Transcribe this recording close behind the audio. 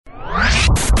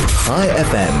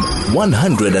IFM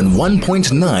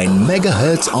 101.9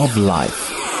 megahertz of life.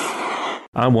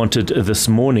 I wanted this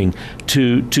morning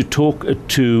to talk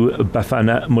to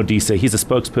Bafana Modise. He's a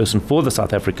spokesperson for the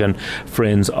South African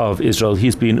Friends of Israel.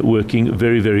 He's been working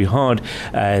very, very hard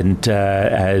and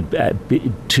to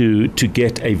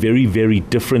get a very, very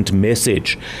different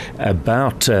message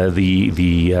about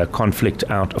the conflict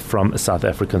out from South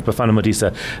Africans. Bafana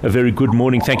Modise, a very good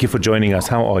morning. Thank you for joining us.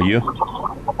 How are you?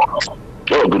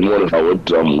 Oh, good morning, Howard.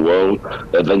 Well,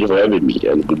 thank you for having me,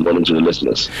 and good morning to the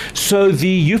listeners. So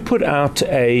you've put out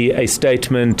a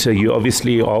statement. You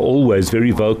obviously are always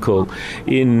very vocal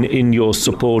in your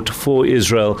support for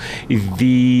Israel.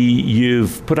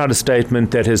 You've put out a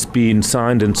statement that has been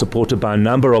signed and supported by a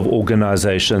number of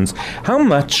organizations. How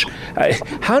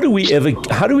do we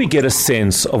get a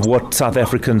sense of what South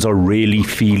Africans are really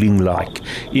feeling like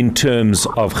in terms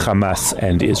of Hamas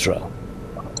and Israel?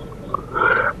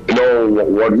 You know,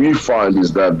 what we find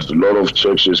is that a lot of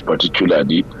churches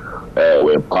particularly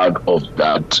were part of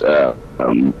that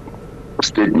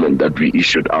statement that we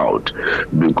issued out,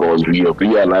 because we have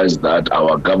realized that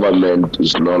our government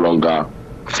is no longer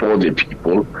for the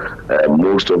people.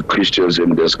 Most of Christians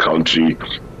in this country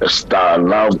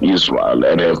love Israel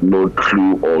and have no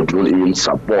clue or don't even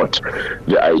support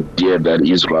the idea that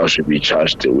Israel should be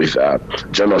charged with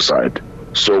genocide.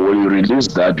 So when we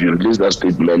released that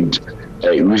statement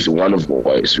with one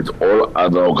voice, with all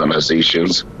other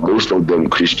organizations, most of them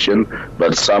Christian,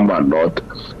 but some are not,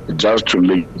 just to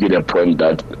make it a point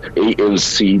that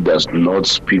ANC does not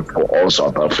speak for all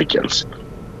South Africans.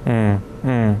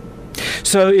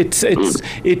 So it's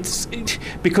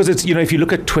because it's, you know, if you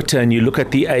look at Twitter and you look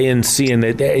at the ANC, and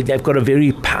they've got a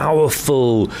very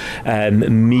powerful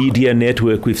media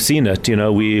network. We've seen it, you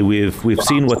know, we've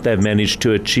seen what they've managed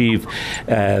to achieve,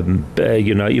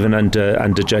 you know, even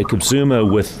under Jacob Zuma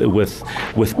with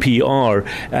PR.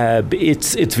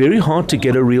 It's very hard to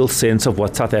get a real sense of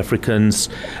what South Africans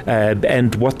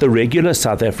and what the regular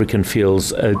South African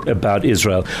feels about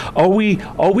Israel. Are we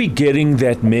getting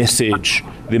that message?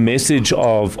 The message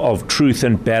of truth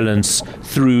and balance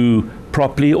through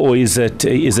properly, or is it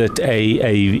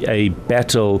a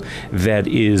battle that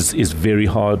is very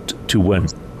hard to win?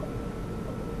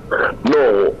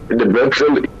 No, the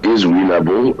battle is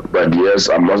winnable, but yes,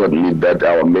 I must admit that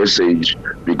our message,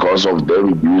 because of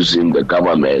them using the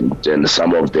government and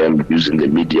some of them using the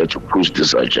media to push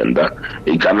this agenda,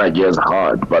 it kind of gets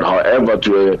hard. But however,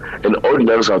 to an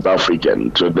ordinary South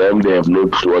African, to them, they have no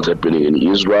clue what's happening in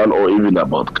Israel or even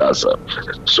about Gaza.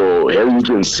 So as you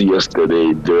can see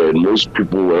yesterday, most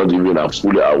people were not even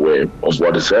fully aware of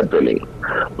what is happening.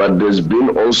 But there's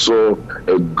been also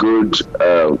a good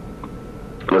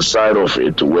side of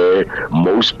it where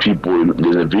most people,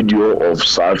 there's a video of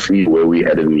Safi where we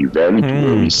had an event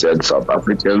where we said South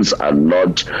Africans are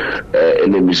not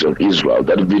enemies of Israel.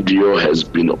 That video has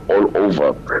been all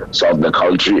over South the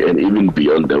country and even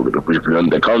beyond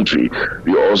the country.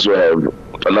 We also have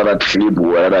another clip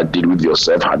where I did with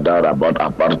yourself, Hadar, about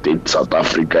apartheid South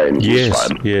Africa and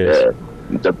Israel. Yes.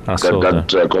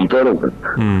 That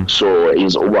comparison. So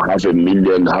it's over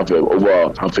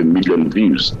over half a million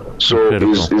views. So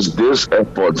it's this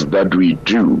effort that we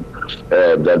do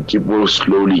that people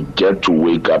slowly get to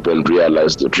wake up and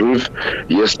realize the truth.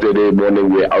 Yesterday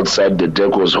morning, we were outside the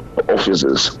DECO's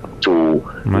offices to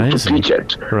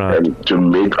picket and to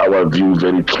make our view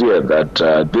very clear that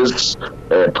this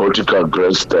political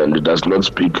grandstand does not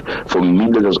speak for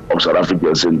millions of South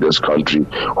Africans in this country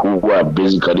who are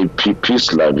basically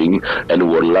peace-loving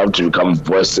and would love to become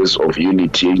voices of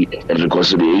unity and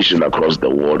reconciliation across the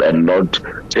world, and not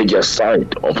take a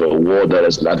side of a war that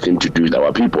has nothing to do with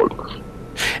our people.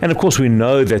 And of course, we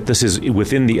know that this is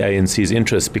within the ANC's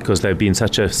interest because they've been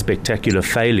such a spectacular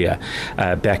failure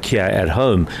back here at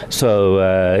home. So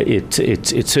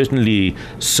it certainly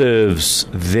serves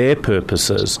their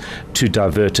purposes to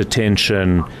divert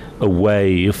attention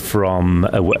away from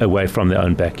their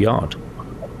own backyard.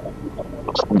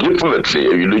 Definitely,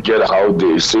 if you look at how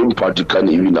the same party can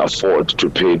even afford to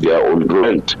pay their own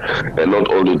rent. And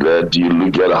not only that, you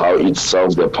look at how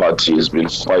itself the party has been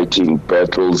fighting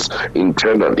battles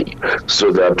internally.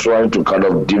 So they are trying to kind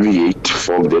of deviate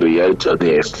from the reality.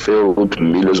 They have failed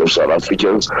millions of South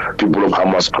Africans. People of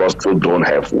Hamas cluster don't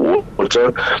have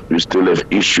water. We still have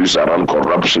issues around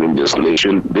corruption in this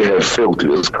nation. They have failed in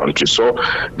this country. So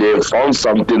they have found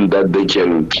something that they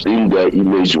can clean their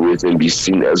image with and be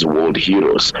seen as world heroes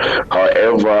heroes.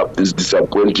 However, it's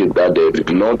disappointing that they've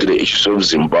ignored the issues of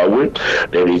Zimbabwe,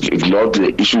 they've ignored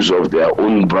the issues of their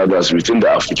own brothers within the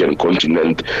African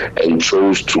continent, and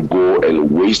chose to go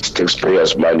and waste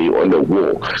taxpayers' money on a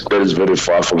war that is very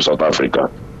far from South Africa.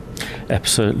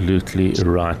 Absolutely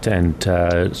right, and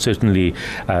certainly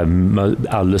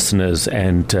our listeners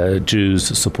and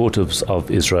Jews, supporters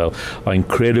of Israel, are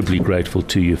incredibly grateful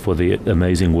to you for the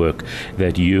amazing work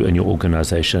that you and your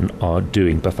organization are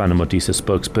doing. Bafana Modise,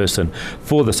 spokesperson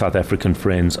for the South African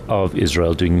Friends of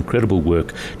Israel, doing incredible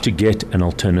work to get an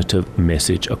alternative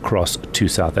message across to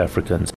South Africans.